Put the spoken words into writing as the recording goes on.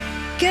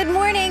Good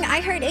morning.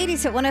 I heard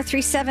 80s at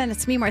 103.7.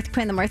 It's me, Martha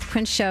Quinn. The Martha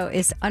Quinn Show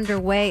is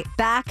underway.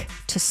 Back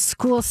to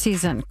school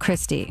season,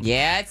 Christy.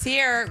 Yeah, it's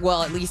here.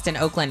 Well, at least in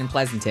Oakland and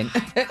Pleasanton.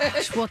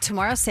 Well,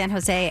 tomorrow, San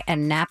Jose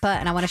and Napa.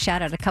 And I want to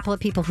shout out a couple of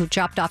people who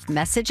dropped off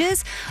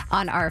messages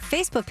on our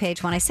Facebook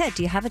page when I said,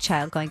 do you have a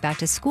child going back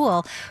to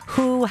school?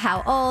 Who,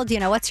 how old? You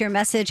know, what's your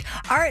message?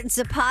 Art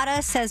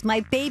Zapata says,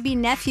 my baby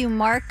nephew,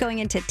 Mark, going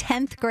into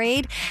 10th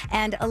grade.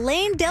 And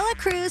Elaine Dela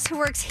Cruz, who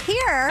works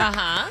here,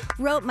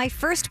 wrote, my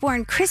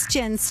firstborn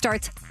Christian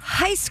starts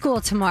high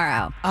school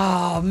tomorrow.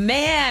 Oh,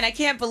 man. I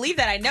can't believe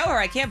that. I know her.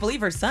 I can't believe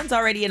her son's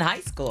already in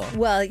high school.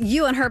 Well,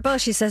 you and her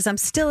both. She says, I'm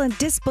still in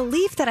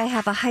disbelief that I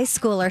have a high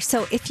schooler.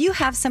 So if you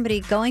have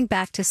somebody going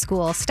back to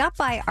school, stop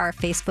by our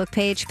Facebook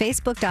page,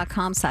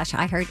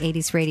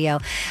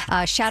 facebook.com/iheart80sradio.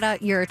 Shout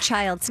out your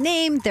child's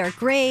name, their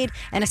grade,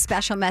 and a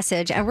special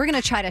message. And we're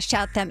going to try to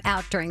shout them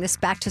out during this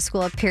back to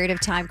school period of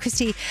time.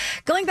 Christy,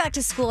 going back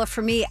to school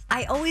for me,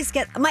 I always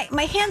get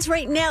my hands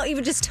right now,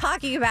 even just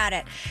talking about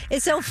it.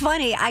 It's so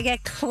funny. I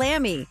get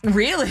clammy.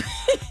 Really?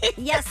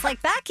 Yes, like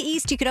back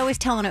east, you could always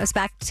tell when it was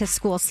back to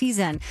school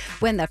season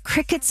when the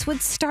crickets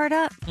would start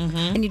up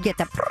and you'd get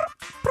the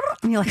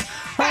and you're like,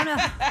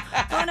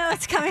 oh no,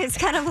 it's coming. It's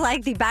kind of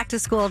like the back to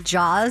school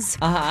Jaws.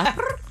 I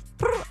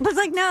was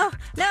like, no.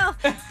 But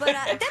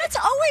then it's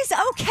always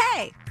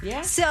okay.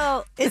 Yeah.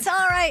 So it's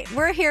all right.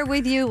 We're here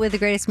with you with the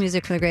greatest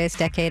music from the greatest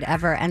decade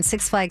ever. And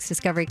Six Flags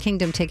Discovery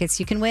Kingdom tickets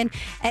you can win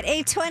at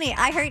 8:20.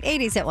 I Heart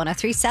 80s at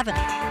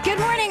 103.7. Good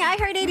morning. I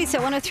Heart 80s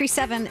at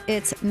 103.7.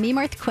 It's me,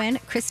 Martha Quinn.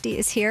 Christy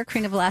is here.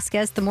 Karina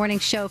Velasquez, the morning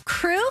show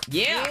crew.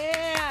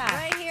 Yeah.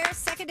 Right here.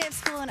 Second day of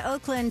school in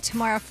Oakland.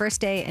 Tomorrow,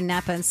 first day in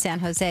Napa and San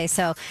Jose.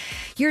 So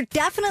you're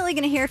definitely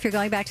going to hear if you're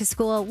going back to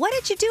school, what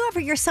did you do over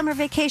your summer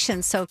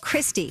vacation? So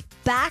Christy,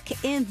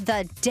 back in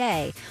the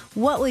day,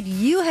 what would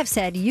you have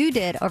said you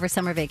did over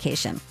summer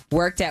vacation?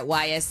 Worked at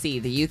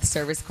YSC, the Youth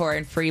Service Corps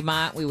in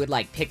Fremont. We would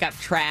pick up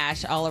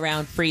trash all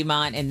around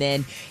Fremont, and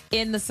then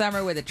in the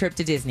summer with a trip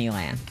to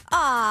Disneyland.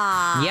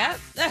 Ah. Yep.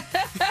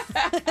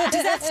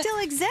 Does that still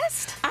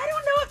exist? I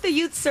don't know if the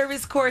Youth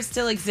Service Corps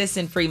still exists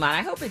in Fremont.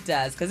 I hope it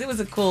does, because it was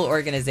a cool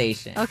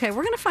organization. Okay,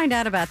 we're going to find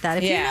out about that.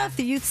 If you know if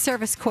the Youth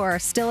Service Corps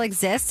still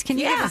exists, can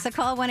you give us a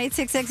call?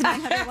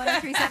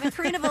 1-866-900-1037.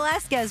 Karina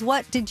Velasquez,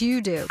 what did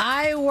you do?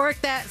 I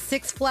worked at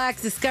Six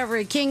Flags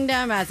Discovery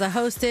Kingdom as a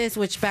hostess,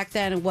 which back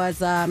then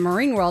was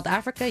Marine World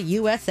Africa,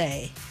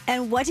 USA.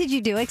 And what did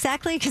you do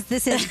exactly? Because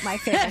this is my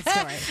favorite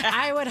story.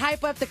 I would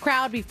hype up the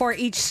crowd before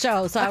each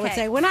show. So I would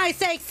say, when I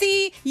say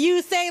see,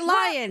 you say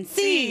lion.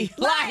 See,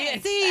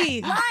 lion.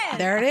 See, lion.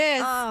 There it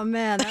is. Oh,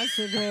 man, that's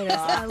the greatest.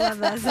 I love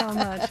that so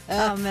much.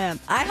 Oh, man.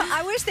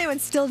 I wish they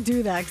would still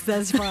do that because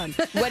that's fun.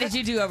 What did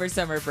you do over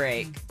summer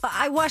break?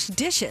 I washed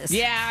dishes.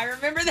 Yeah, I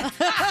remember that.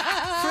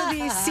 For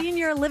the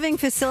senior living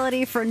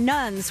facility for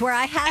nuns, where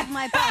I had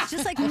my boss,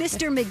 just like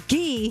Mr.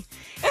 McGee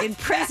in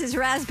Prince's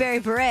Raspberry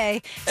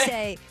Beret,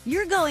 say,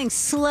 you're going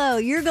slow.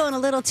 You're going a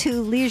little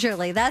too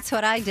leisurely. That's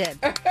what I did.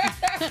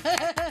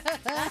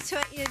 That's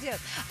what you do.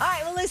 All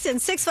right, well, listen,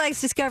 Six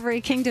Flags Discovery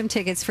Kingdom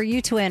tickets for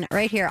you to win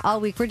right here all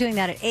week. We're doing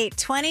that at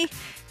 8:20.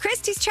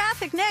 Christy's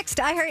Traffic next.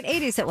 I Heart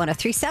 80s at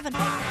 103.7.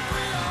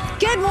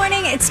 Good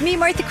morning. It's me,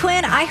 Martha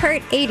Quinn. I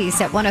Heart 80s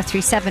at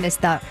 103.7 is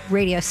the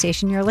radio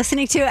station you're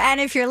listening to.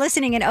 And if you're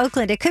listening in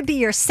Oakland, it could be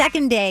your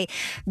second day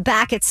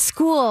back at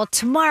school.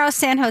 Tomorrow,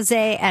 San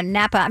Jose and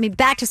Napa. I mean,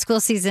 back to school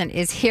season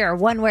is here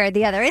one way or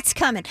the other. It's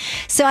coming.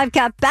 So I've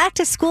got back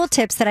to school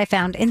tips that I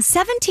found in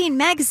 17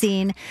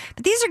 magazine.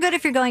 But these are good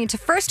if you're going into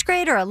first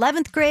grade or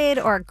 11th grade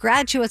or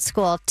graduate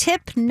school.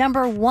 Tip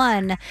number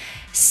 1,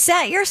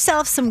 set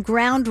yourself some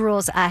ground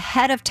rules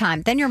ahead of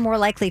time. Then you're more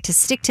likely to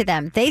stick to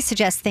them. They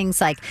suggest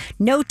things like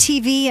no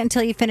TV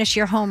until you finish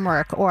your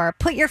homework, or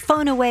put your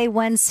phone away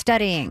when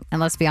studying. And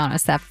let's be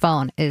honest, that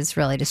phone is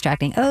really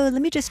distracting. Oh,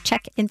 let me just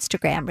check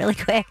Instagram really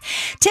quick.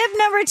 Tip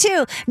number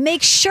 2,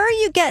 make sure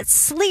you get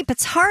sleep.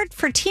 It's hard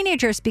for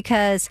teenagers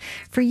because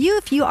for you,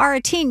 if you are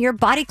a teen, your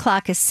body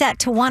clock is set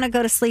to want to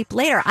go to sleep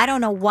later. I don't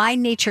know why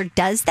nature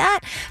does that,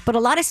 but a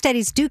lot of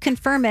studies do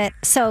confirm it.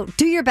 So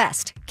do your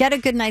best. Get a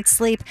good night's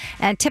sleep.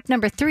 And tip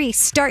number 3,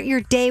 start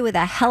your day with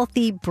a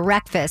healthy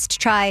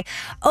breakfast. Try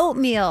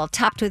oatmeal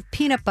topped with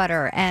peanut butter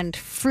and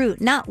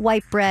fruit, not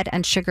white bread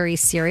and sugary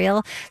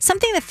cereal.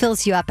 Something that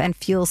fills you up and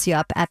fuels you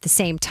up at the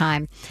same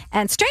time.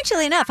 And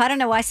strangely enough, I don't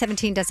know why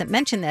 17 doesn't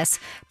mention this,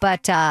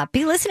 but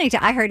be listening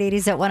to I Heart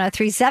 80s at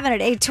 103.7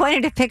 at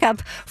 8:20 to pick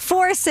up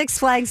 4 Six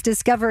Flags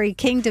Discovery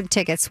Kingdom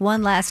tickets.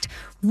 One last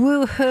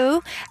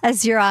woohoo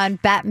as you're on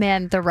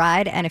Batman the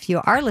Ride. And if you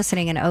are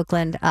listening in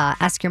Oakland,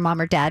 ask your mom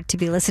or dad to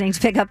be listening to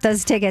pick up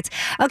those tickets.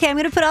 Okay, I'm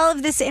going to put all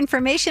of this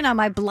information on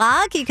my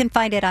blog. You can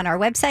find it on our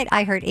website,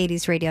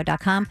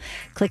 iheart80sradio.com.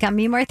 Click on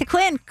me, Martha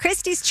Quinn.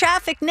 Christy's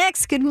Traffic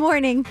next. Good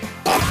morning.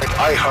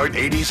 I Heart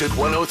 80s at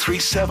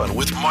 103.7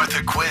 with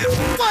Martha Quinn.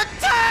 What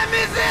time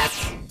is it?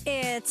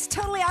 It's It's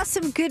totally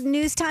awesome. Good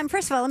news time.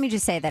 First of all, let me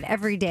just say that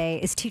every day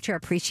is Teacher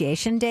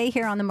Appreciation Day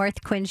here on the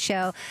Martha Quinn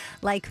Show.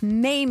 Like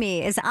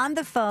Mamie is on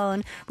the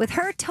phone with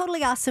her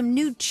totally awesome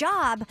new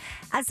job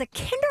as a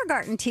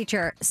kindergarten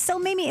teacher. So,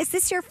 Mamie, is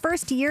this your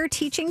first year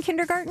teaching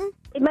kindergarten?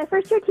 My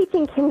first year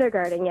teaching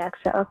kindergarten, yes.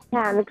 So, yeah,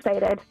 I'm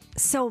excited.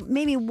 So,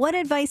 Mamie, what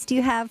advice do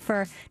you have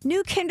for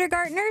new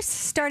kindergartners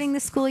starting the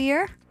school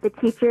year? The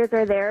teachers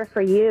are there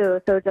for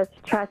you, so just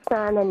trust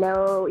them and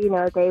know,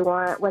 they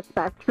want what's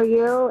best for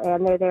you,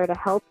 and they're there to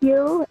help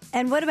you.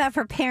 And what about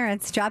for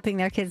parents dropping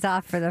their kids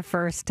off for the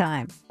first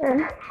time?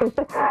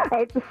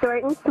 It's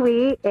short and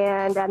sweet,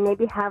 and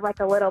maybe have like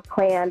a little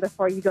plan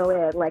before you go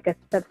in, like a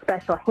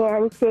special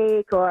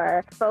handshake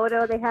or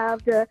photo they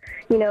have to,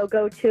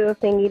 go to if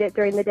they need it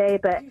during the day.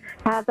 But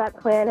have that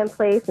plan in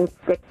place and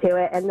stick to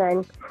it, and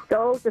then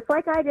go, just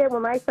like I did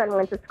when my son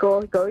went to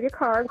school, go to your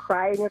car and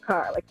cry in your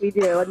car like we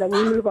do, and then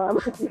you move on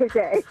with your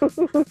day.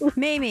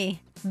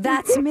 Mamie,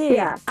 that's me.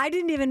 Yeah. I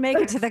didn't even make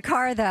it to the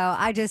car, though.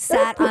 I just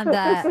sat on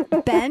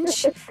the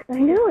bench. I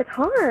know, it's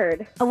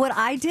hard. What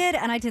I did,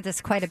 and I did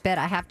this quite a bit,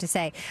 I have to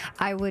say,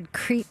 I would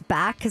creep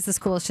back because the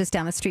school is just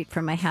down the street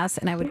from my house,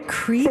 and I would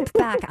creep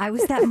back. I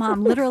was that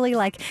mom, literally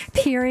like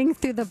peering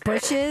through the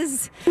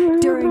bushes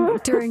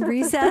during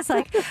recess,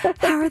 like,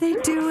 how are they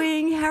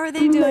doing? How are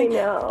they doing? I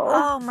know.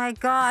 Oh my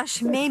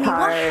gosh, Mamie!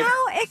 hard. Well,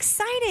 how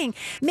exciting,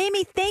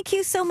 Mamie! Thank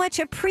you so much.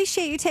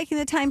 Appreciate you taking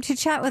the time to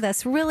chat with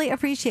us. Really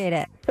appreciate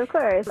it. Of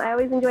course. I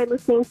always enjoyed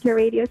listening to your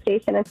radio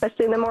station,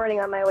 especially in the morning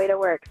on my way to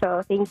work.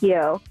 So thank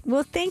you.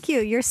 Well, thank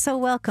you. You're so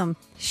welcome.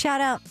 Shout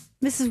out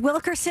Mrs.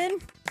 Wilkerson,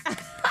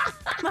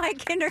 my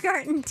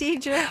kindergarten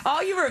teacher.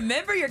 Oh, you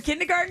remember your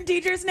kindergarten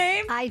teacher's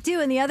name? I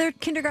do. And the other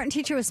kindergarten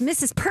teacher was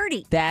Mrs.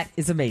 Purdy. That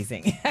is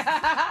amazing.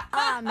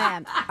 Oh,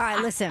 man. All right,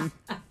 listen.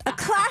 A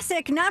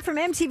classic, not from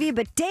MTV,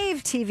 but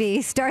Dave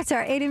TV, starts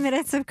our 80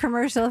 minutes of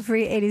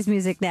commercial-free 80s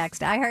music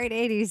next. I Heart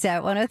 80s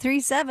at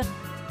 103.7.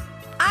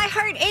 I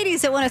Heart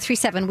 80s at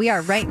 103.7. We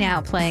are right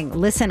now playing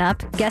Listen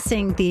Up,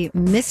 guessing the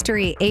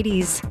mystery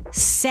 80s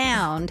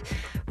sound,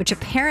 which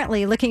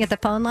apparently, looking at the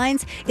phone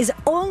lines, is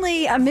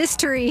only a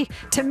mystery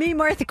to me,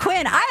 Martha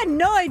Quinn. I had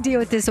no idea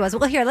what this was.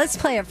 Well, here, let's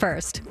play it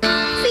first.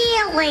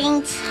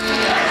 Feelings.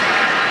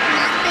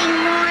 Nothing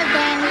more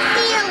than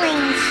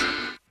feelings.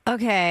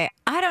 Okay,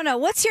 I don't know.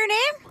 What's your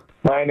name?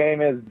 My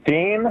name is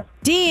Dean.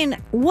 Dean,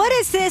 what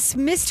is this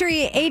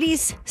mystery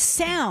 80s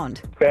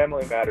sound?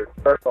 Family Matters.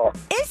 Urkel.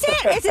 Is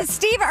it? Is it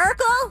Steve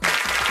Urkel?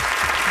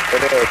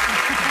 It is.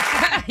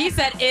 He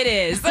said it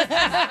is. Okay.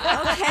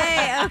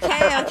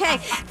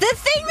 The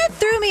thing that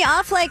threw me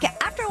off, like,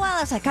 after a while,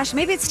 I was like, gosh,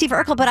 maybe it's Steve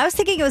Urkel, but I was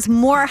thinking it was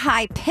more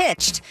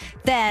high-pitched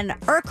than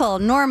Urkel,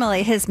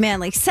 normally his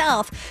manly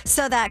self,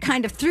 so that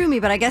kind of threw me,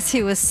 but I guess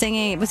he was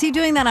singing. Was he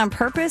doing that on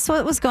purpose?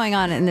 What was going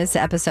on in this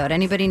episode?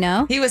 Anybody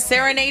know? He was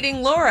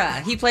serenading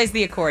Laura. He plays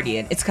the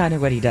accordion. It's kind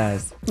of what he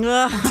does. Did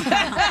I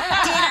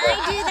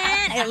do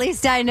that? At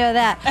least I know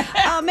that.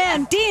 Oh,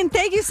 man. Dean,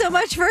 thank you so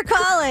much for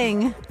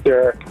calling.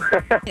 Sure.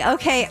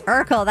 Okay,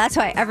 Urkel. That's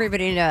why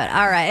everybody knew it.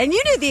 All right. And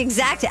you knew the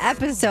exact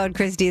episode,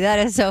 Christy. That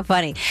is so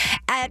funny.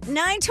 At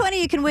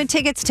 9:20, you can win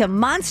tickets to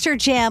Monster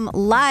Jam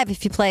Live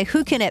if you play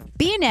Who Can It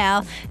Be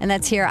Now? And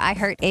that's here, I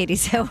Heart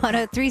 80s at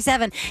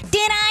 103.7.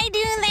 Did I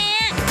do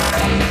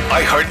that?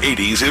 I Heart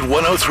 80s at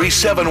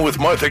 103.7 with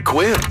Martha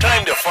Quinn.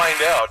 Time to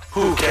find out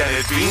who can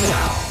it be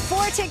now.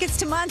 4 tickets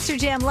to Monster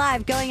Jam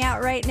Live going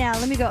out right now.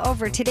 Let me go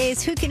over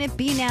today's Who Can It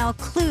Be Now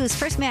clues.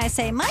 First, may I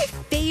say, my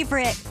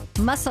favorite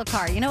muscle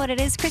car. You know what it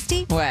is,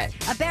 Christy? What?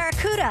 A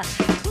Barracuda.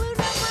 Clue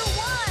number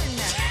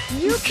 1.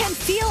 You can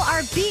feel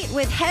our beat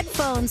with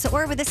headphones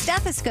or with a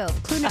stethoscope.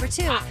 Clue number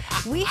 2.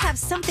 We have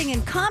something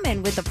in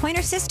common with the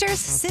Pointer Sisters,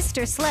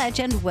 Sister Sledge,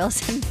 and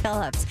Wilson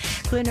Phillips.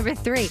 Clue number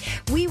 3.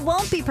 We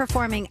won't be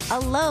performing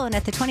alone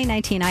at the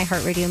 2019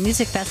 iHeartRadio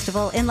Music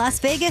Festival in Las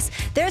Vegas.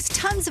 There's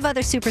tons of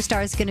other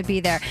superstars going to be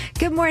there.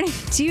 Good morning.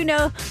 Do you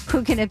know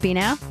Who Can It Be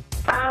Now?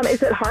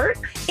 Is it Heart?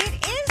 It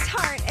is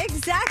Heart.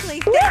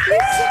 Exactly. Thank you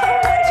so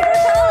much for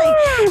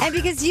calling. And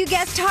because you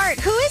guessed Heart,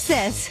 who is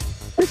this?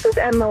 This is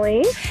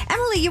Emily.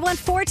 Emily, you won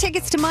 4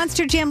 tickets to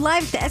Monster Jam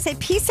Live at the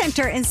SAP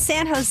Center in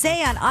San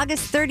Jose on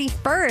August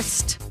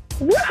 31st.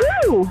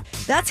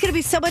 Woohoo! That's going to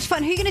be so much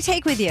fun. Who are you going to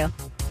take with you?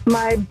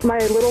 My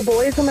little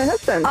boys and my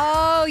husband.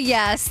 Oh,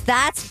 yes.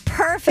 That's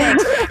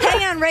perfect.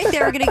 Hang on right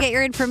there. We're going to get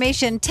your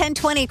information.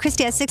 10:20.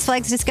 Christy has Six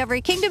Flags Discovery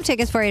Kingdom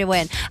tickets for you to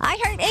win. I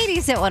Heart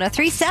 80s at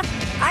 103.7.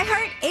 I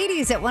Heart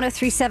 80s at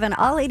 103.7.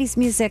 All 80s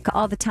music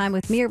all the time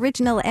with me,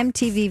 original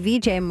MTV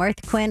VJ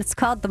Martha Quinn. It's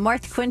called The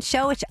Martha Quinn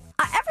Show, which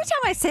every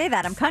time I say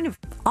that, I'm kind of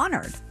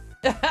honored.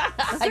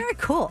 That's very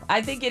cool.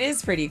 I think it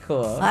is pretty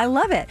cool. I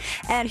love it.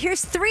 And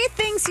here's 3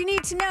 things you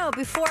need to know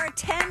before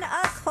 10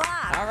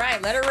 o'clock. All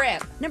right, let her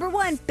rip. Number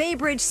 1, Bay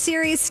Bridge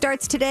Series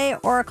starts today at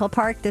Oracle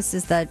Park. This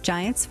is the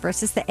Giants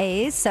versus the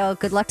A's, so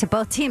good luck to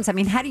both teams. I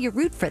mean, how do you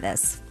root for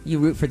this? You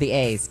root for the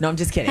A's. No, I'm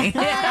just kidding.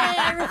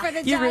 I root for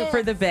the You root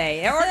for the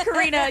Bay. Or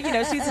Karina,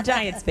 she's a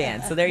Giants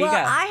fan, so there you go.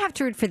 I have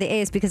to root for the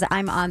A's because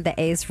I'm on the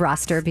A's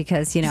roster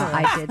because,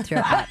 I did throw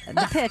out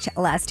the pitch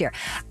last year.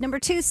 Number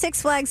 2,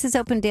 Six Flags is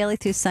open daily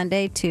through Sunday.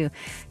 Sunday to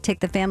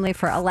take the family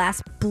for a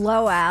last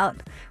blowout.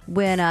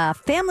 Win a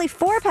family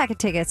 4-pack of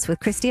tickets with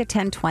Christy at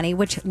 10:20,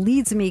 which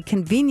leads me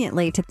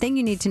conveniently to thing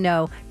you need to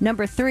know.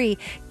 Number 3,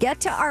 get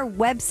to our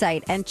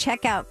website and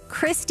check out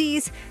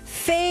Christy's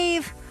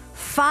Fave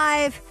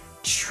 5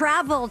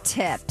 travel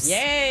tips.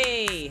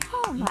 Yay!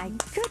 Oh my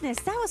goodness,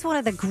 that was one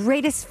of the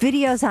greatest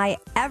videos I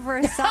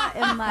ever saw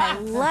in my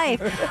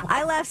life.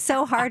 I laughed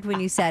so hard when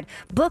you said,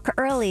 book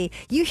early.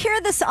 You hear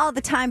this all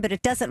the time, but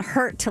it doesn't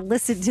hurt to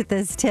listen to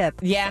this tip.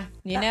 Yeah,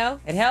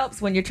 it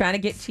helps when you're trying to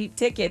get cheap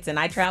tickets, and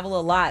I travel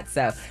a lot,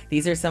 so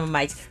these are some of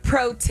my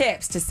pro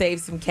tips to save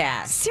some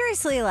cash.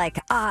 Seriously,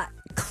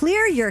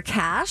 clear your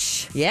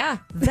cache. Yeah.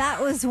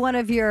 That was one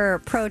of your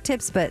pro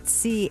tips, but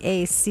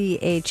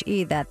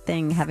CACHE, that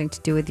thing having to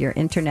do with your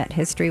internet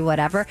history,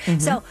 whatever.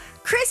 So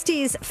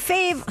Christy's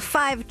Fave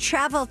 5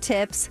 travel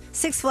tips,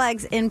 Six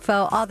Flags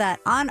info, all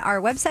that on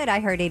our website,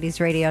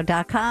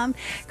 iHeart80sRadio.com.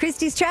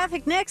 Christy's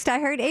traffic next, I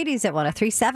Heard 80s at 103.7.